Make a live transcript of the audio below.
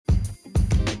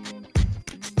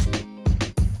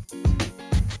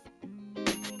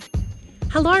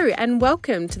Hello and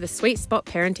welcome to the Sweet Spot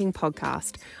Parenting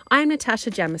Podcast. I'm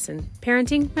Natasha Jamison,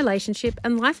 parenting, relationship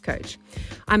and life coach.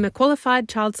 I'm a qualified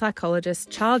child psychologist,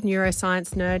 child neuroscience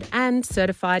nerd and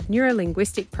certified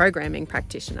neurolinguistic programming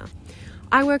practitioner.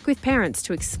 I work with parents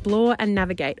to explore and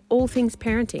navigate all things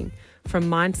parenting, from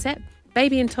mindset,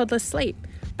 baby and toddler sleep,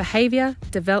 behaviour,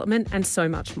 development and so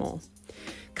much more.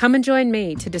 Come and join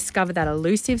me to discover that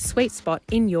elusive sweet spot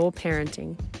in your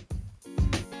parenting.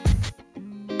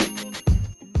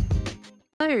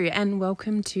 Hello and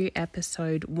welcome to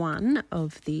episode 1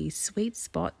 of the Sweet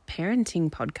Spot Parenting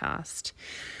Podcast.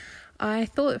 I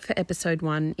thought for episode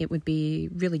 1 it would be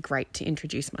really great to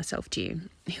introduce myself to you,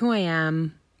 who I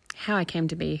am, how I came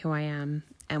to be who I am,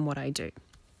 and what I do.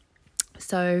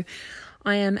 So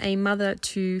I am a mother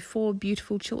to 4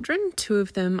 beautiful children. 2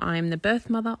 of them I am the birth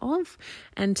mother of,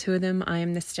 and 2 of them I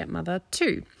am the stepmother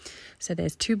to. So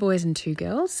there's 2 boys and 2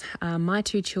 girls. My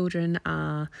 2 children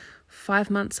are 5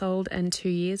 months old and 2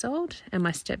 years old, and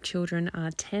my stepchildren are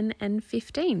 10 and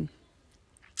 15.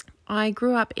 I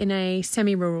grew up in a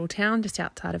semi-rural town just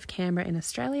outside of Canberra in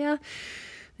Australia.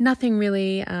 Nothing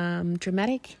really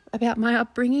dramatic about my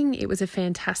upbringing. It was a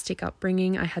fantastic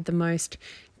upbringing. I had the most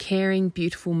caring,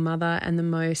 beautiful mother and the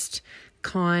most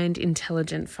kind,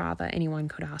 intelligent father anyone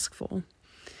could ask for.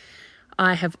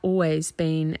 I have always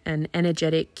been an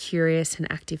energetic, curious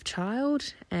and active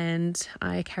child, and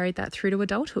I carried that through to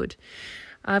adulthood.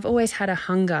 I've always had a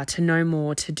hunger to know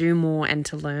more, to do more and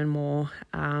to learn more.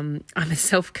 I'm a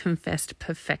self-confessed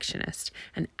perfectionist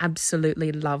and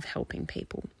absolutely love helping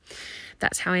people.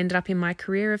 That's how I ended up in my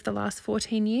career of the last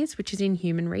 14 years, which is in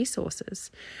human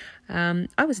resources.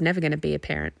 I was never going to be a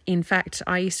parent. In fact,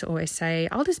 I used to always say,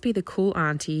 I'll just be the cool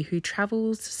auntie who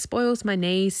travels, spoils my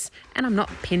niece, and I'm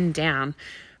not pinned down.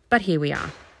 But here we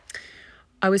are.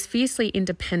 I was fiercely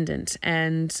independent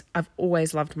and I've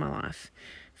always loved my life.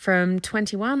 From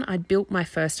 21, I'd built my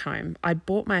first home, I'd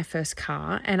bought my first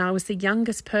car, and I was the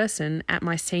youngest person at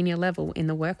my senior level in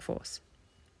the workforce.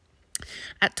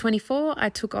 At 24, I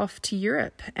took off to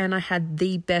Europe and I had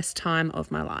the best time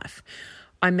of my life.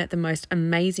 I met the most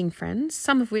amazing friends,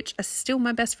 some of which are still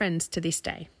my best friends to this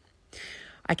day.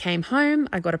 I came home,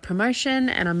 I got a promotion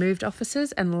and I moved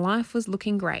offices and life was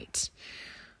looking great.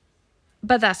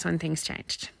 But that's when things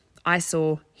changed. I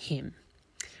saw him.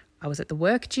 I was at the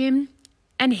work gym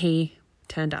and he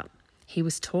turned up. He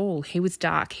was tall, he was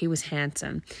dark, he was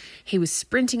handsome. He was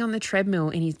sprinting on the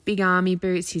treadmill in his big army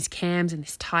boots, his cams and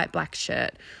this tight black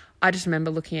shirt. I just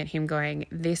remember looking at him going,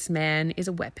 this man is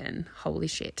a weapon. Holy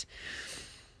shit.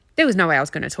 There was no way I was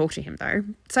going to talk to him though.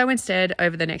 So instead,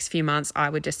 over the next few months, I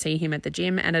would just see him at the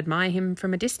gym and admire him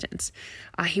from a distance.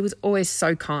 He was always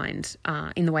so kind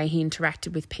in the way he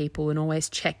interacted with people and always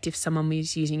checked if someone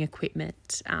was using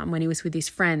equipment. When he was with his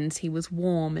friends, he was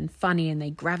warm and funny and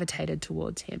they gravitated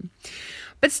towards him.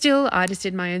 But still, I just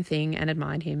did my own thing and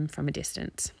admired him from a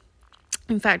distance.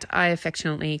 In fact, I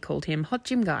affectionately called him Hot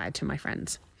Gym Guy to my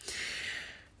friends.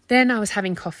 Then I was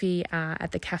having coffee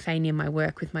at the cafe near my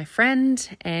work with my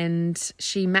friend and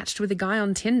she matched with a guy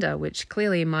on Tinder, which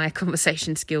clearly my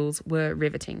conversation skills were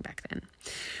riveting back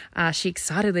then. She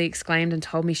excitedly exclaimed and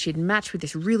told me she'd matched with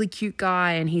this really cute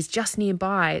guy and he's just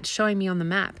nearby. It's showing me on the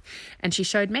map. And she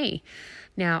showed me.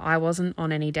 Now, I wasn't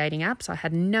on any dating apps. I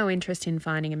had no interest in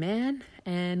finding a man.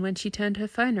 And when she turned her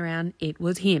phone around, it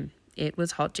was him. It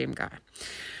was Hot Gym Guy.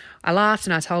 I laughed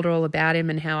and I told her all about him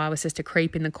and how I was just a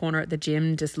creep in the corner at the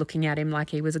gym, just looking at him like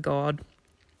he was a god.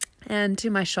 And to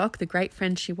my shock, the great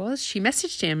friend she was, she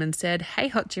messaged him and said, hey,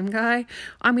 Hot Gym Guy,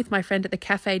 I'm with my friend at the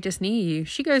cafe just near you.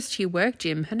 She goes to your work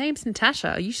gym. Her name's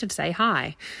Natasha. You should say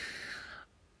hi.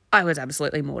 I was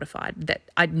absolutely mortified that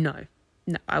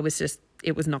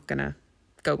it was not going to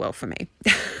go well for me.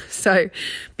 So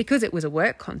because it was a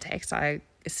work context, as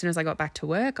soon as I got back to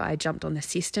work, I jumped on the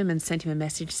system and sent him a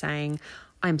message saying,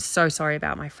 I'm so sorry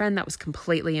about my friend. That was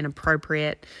completely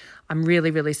inappropriate. I'm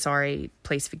really, really sorry.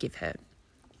 Please forgive her.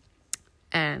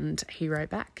 And he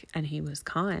wrote back and he was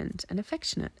kind and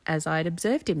affectionate as I'd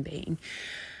observed him being.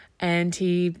 And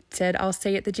he said, I'll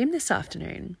see you at the gym this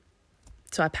afternoon.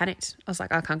 So I panicked. I was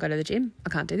like, I can't go to the gym. I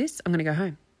can't do this. I'm going to go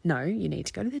home. No, you need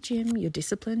to go to the gym. You're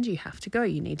disciplined. You have to go.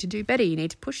 You need to do better. You need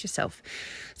to push yourself.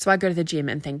 So I go to the gym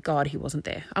and thank God he wasn't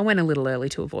there. I went a little early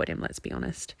to avoid him, let's be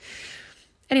honest.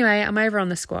 Anyway, I'm over on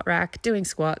the squat rack doing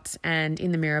squats and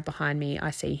in the mirror behind me,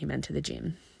 I see him enter the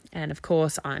gym. And of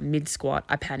course, I'm mid-squat,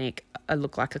 I panic, I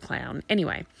look like a clown.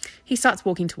 Anyway, he starts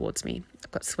walking towards me.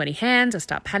 I've got sweaty hands, I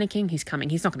start panicking, he's coming.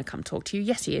 He's not going to come talk to you.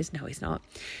 Yes, he is. No, he's not.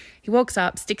 He walks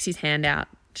up, sticks his hand out,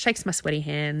 shakes my sweaty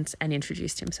hands and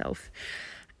introduced himself.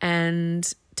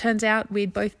 And turns out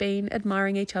we'd both been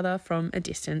admiring each other from a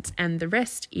distance, and the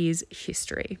rest is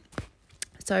history.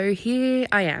 So here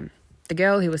I am, the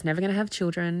girl who was never going to have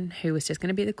children, who was just going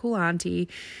to be the cool auntie.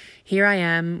 Here I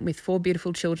am with 4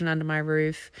 beautiful children under my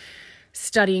roof,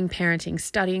 studying parenting,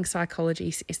 studying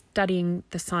psychology, studying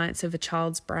the science of a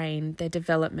child's brain, their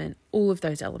development, all of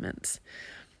those elements.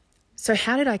 So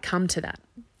how did I come to that?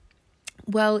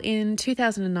 Well, in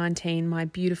 2019, my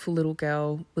beautiful little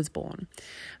girl was born.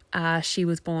 She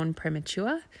was born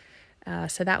premature.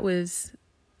 So that was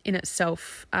in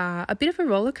itself a bit of a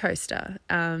roller coaster.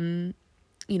 I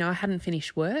hadn't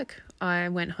finished work. I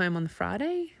went home on the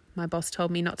Friday. My boss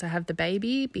told me not to have the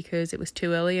baby because it was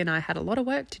too early and I had a lot of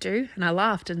work to do. And I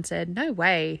laughed and said, no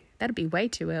way, that'd be way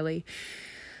too early.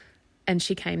 And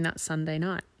she came that Sunday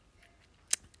night.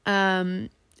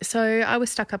 So I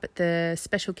was stuck up at the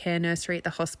special care nursery at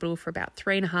the hospital for about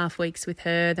 3.5 weeks with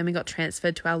her. Then we got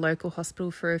transferred to our local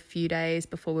hospital for a few days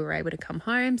before we were able to come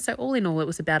home. So all in all, it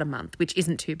was about a month, which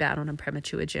isn't too bad on a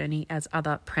premature journey, as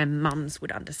other prem mums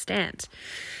would understand.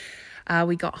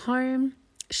 We got home.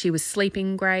 She was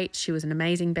sleeping great. She was an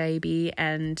amazing baby.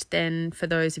 And then for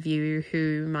those of you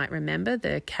who might remember,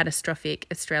 the catastrophic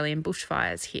Australian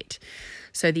bushfires hit.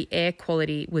 So the air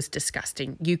quality was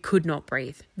disgusting. You could not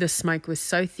breathe. The smoke was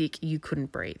so thick you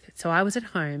couldn't breathe. So I was at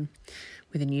home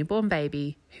with a newborn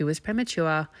baby who was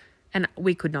premature and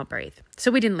we could not breathe.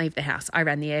 So we didn't leave the house. I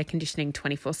ran the air conditioning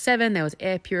 24/7. There was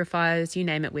air purifiers, you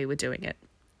name it, we were doing it.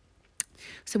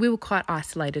 So we were quite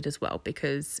isolated as well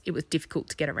because it was difficult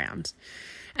to get around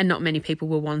and not many people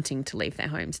were wanting to leave their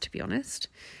homes, to be honest.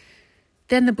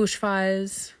 Then the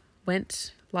bushfires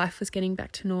went, life was getting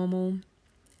back to normal,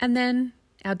 and then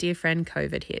our dear friend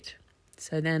COVID hit.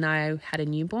 So then I had a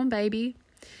newborn baby.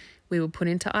 We were put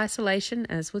into isolation,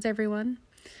 as was everyone.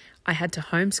 I had to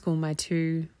homeschool my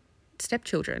 2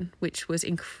 stepchildren, which was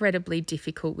incredibly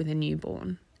difficult with a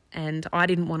newborn. And I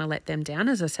didn't want to let them down.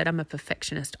 As I said, I'm a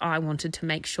perfectionist. I wanted to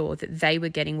make sure that they were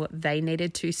getting what they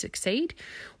needed to succeed,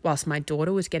 whilst my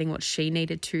daughter was getting what she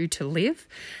needed to live.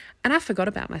 And I forgot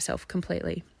about myself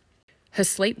completely. Her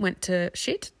sleep went to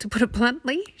shit, to put it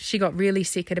bluntly. She got really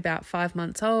sick at about 5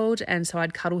 months old, and so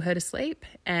I'd cuddle her to sleep,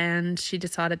 and she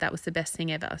decided that was the best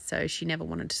thing ever, so she never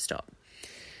wanted to stop.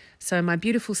 So my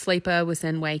beautiful sleeper was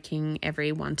then waking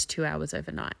every 1 to 2 hours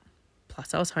overnight.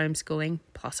 Plus I was homeschooling,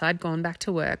 plus I'd gone back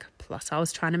to work, plus I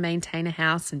was trying to maintain a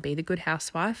house and be the good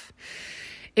housewife.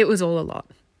 It was all a lot.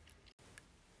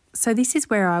 So this is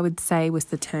where I would say was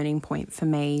the turning point for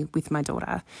me with my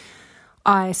daughter.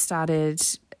 I started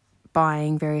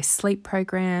buying various sleep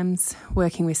programs,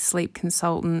 working with sleep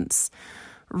consultants,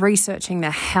 researching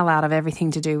the hell out of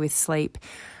everything to do with sleep,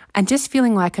 and just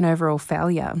feeling like an overall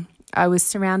failure. I was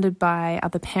surrounded by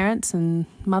other parents and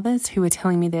mothers who were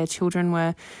telling me their children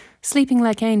were sleeping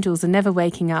like angels and never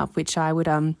waking up, which I would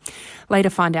later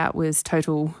find out was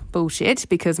total bullshit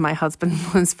because my husband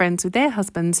was friends with their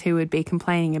husbands who would be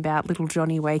complaining about little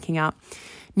Johnny waking up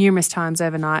numerous times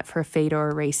overnight for a feed or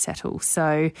a resettle.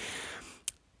 So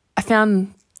I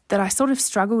found that I sort of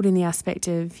struggled in the aspect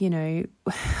of,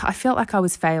 I felt like I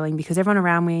was failing because everyone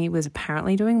around me was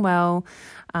apparently doing well.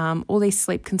 All these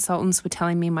sleep consultants were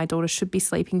telling me my daughter should be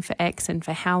sleeping for X and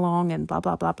for how long and blah,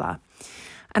 blah, blah, blah.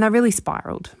 And I really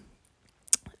spiraled.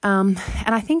 And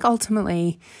I think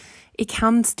ultimately it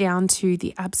comes down to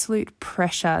the absolute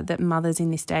pressure that mothers in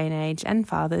this day and age and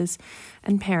fathers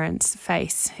and parents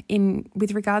face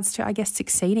with regards to, I guess,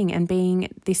 succeeding and being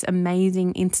this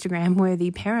amazing Instagram-worthy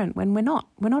parent when we're not.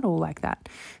 We're not all like that.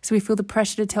 So we feel the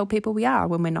pressure to tell people we are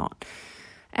when we're not.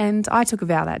 And I took a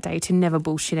vow that day to never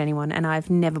bullshit anyone, and I've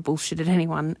never bullshitted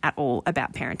anyone at all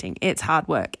about parenting. It's hard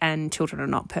work and children are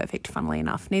not perfect, funnily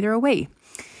enough. Neither are we.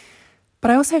 But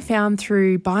I also found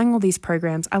through buying all these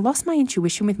programs, I lost my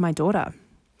intuition with my daughter.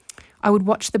 I would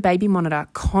watch the baby monitor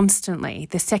constantly.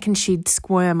 The second she'd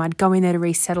squirm, I'd go in there to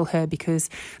resettle her because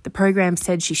the program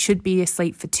said she should be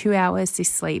asleep for 2 hours this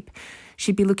sleep.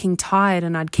 She'd be looking tired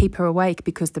and I'd keep her awake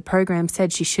because the program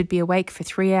said she should be awake for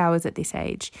 3 hours at this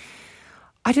age.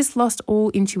 I just lost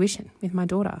all intuition with my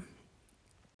daughter.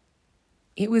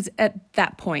 It was at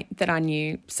that point that I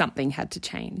knew something had to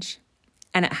change,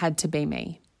 and it had to be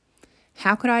me.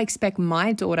 How could I expect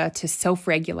my daughter to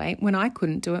self-regulate when I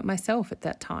couldn't do it myself at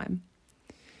that time?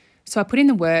 So I put in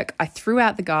the work, I threw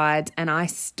out the guides, and I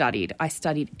studied. I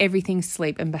studied everything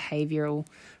sleep and behavioural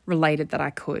related that I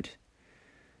could.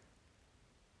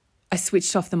 I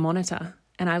switched off the monitor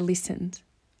and I listened.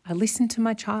 I listened to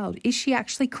my child. Is she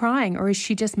actually crying or is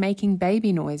she just making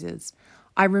baby noises?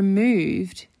 I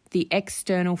removed the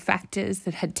external factors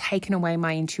that had taken away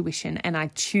my intuition and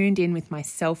I tuned in with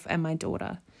myself and my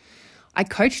daughter. I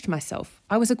coached myself.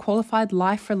 I was a qualified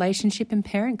life, relationship, and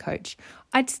parent coach.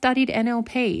 I'd studied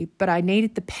NLP, but I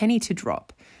needed the penny to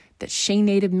drop, that she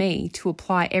needed me to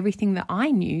apply everything that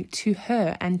I knew to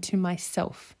her and to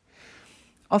myself.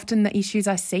 Often the issues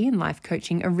I see in life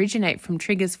coaching originate from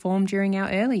triggers formed during our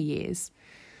early years.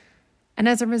 And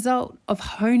as a result of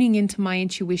honing into my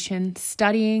intuition,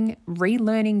 studying,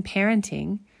 relearning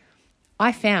parenting,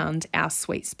 I found our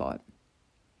sweet spot.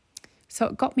 So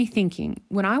it got me thinking,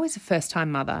 when I was a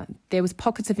first-time mother, there was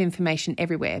pockets of information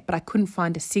everywhere, but I couldn't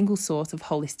find a single source of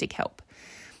holistic help.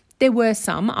 There were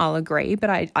some, I'll agree, but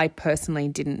I personally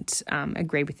didn't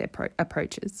agree with their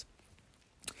approaches.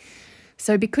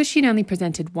 So because she'd only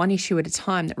presented one issue at a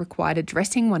time that required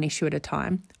addressing one issue at a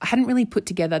time, I hadn't really put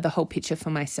together the whole picture for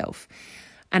myself.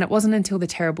 And it wasn't until the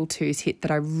terrible twos hit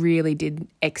that I really did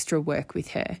extra work with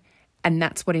her. And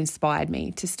that's what inspired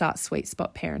me to start Sweet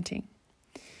Spot Parenting.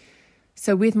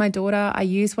 So with my daughter, I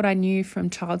used what I knew from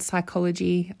child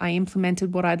psychology. I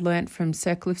implemented what I'd learnt from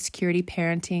Circle of Security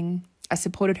parenting. I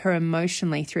supported her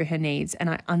emotionally through her needs,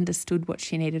 and I understood what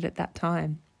she needed at that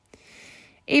time.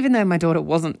 Even though my daughter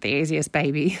wasn't the easiest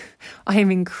baby, I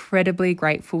am incredibly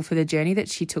grateful for the journey that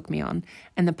she took me on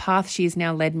and the path she has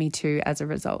now led me to as a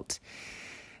result.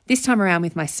 This time around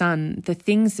with my son, the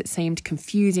things that seemed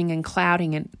confusing and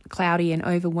cloudy and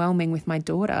overwhelming with my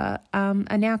daughter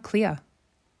are now clear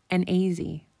and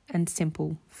easy and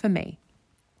simple for me.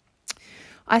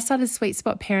 I started Sweet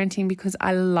Spot Parenting because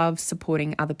I love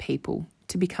supporting other people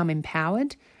to become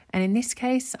empowered. And in this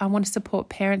case, I want to support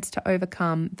parents to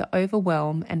overcome the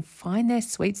overwhelm and find their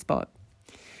sweet spot.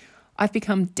 I've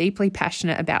become deeply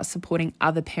passionate about supporting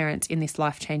other parents in this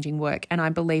life-changing work, and I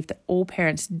believe that all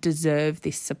parents deserve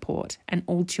this support and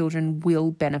all children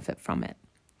will benefit from it.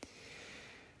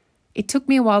 It took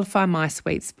me a while to find my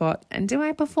sweet spot, and do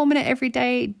I perform in it every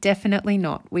day? Definitely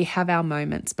not. We have our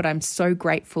moments, but I'm so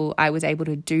grateful I was able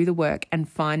to do the work and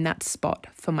find that spot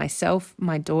for myself,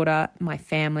 my daughter, my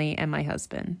family, and my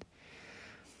husband.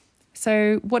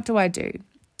 So what do?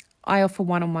 I offer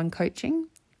one-on-one coaching,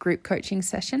 group coaching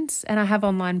sessions, and I have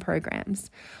online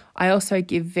programs. I also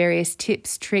give various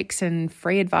tips, tricks, and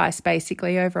free advice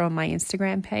basically over on my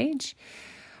Instagram page.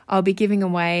 I'll be giving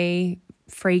away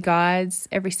free guides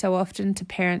every so often to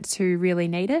parents who really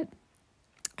need it.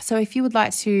 So if you would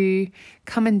like to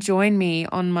come and join me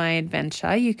on my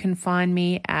adventure, you can find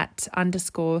me at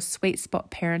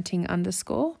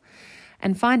 _sweetspotparenting_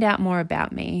 and find out more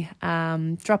about me.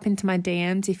 Drop into my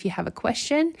DMs if you have a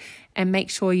question, and make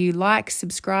sure you like,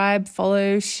 subscribe,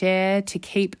 follow, share to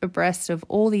keep abreast of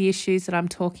all the issues that I'm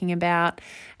talking about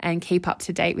and keep up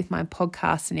to date with my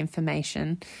podcasts and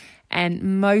information.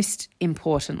 And most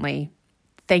importantly,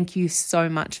 thank you so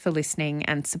much for listening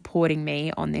and supporting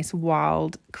me on this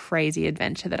wild, crazy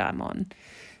adventure that I'm on.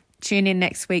 Tune in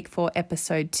next week for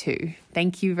episode 2.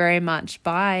 Thank you very much.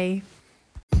 Bye.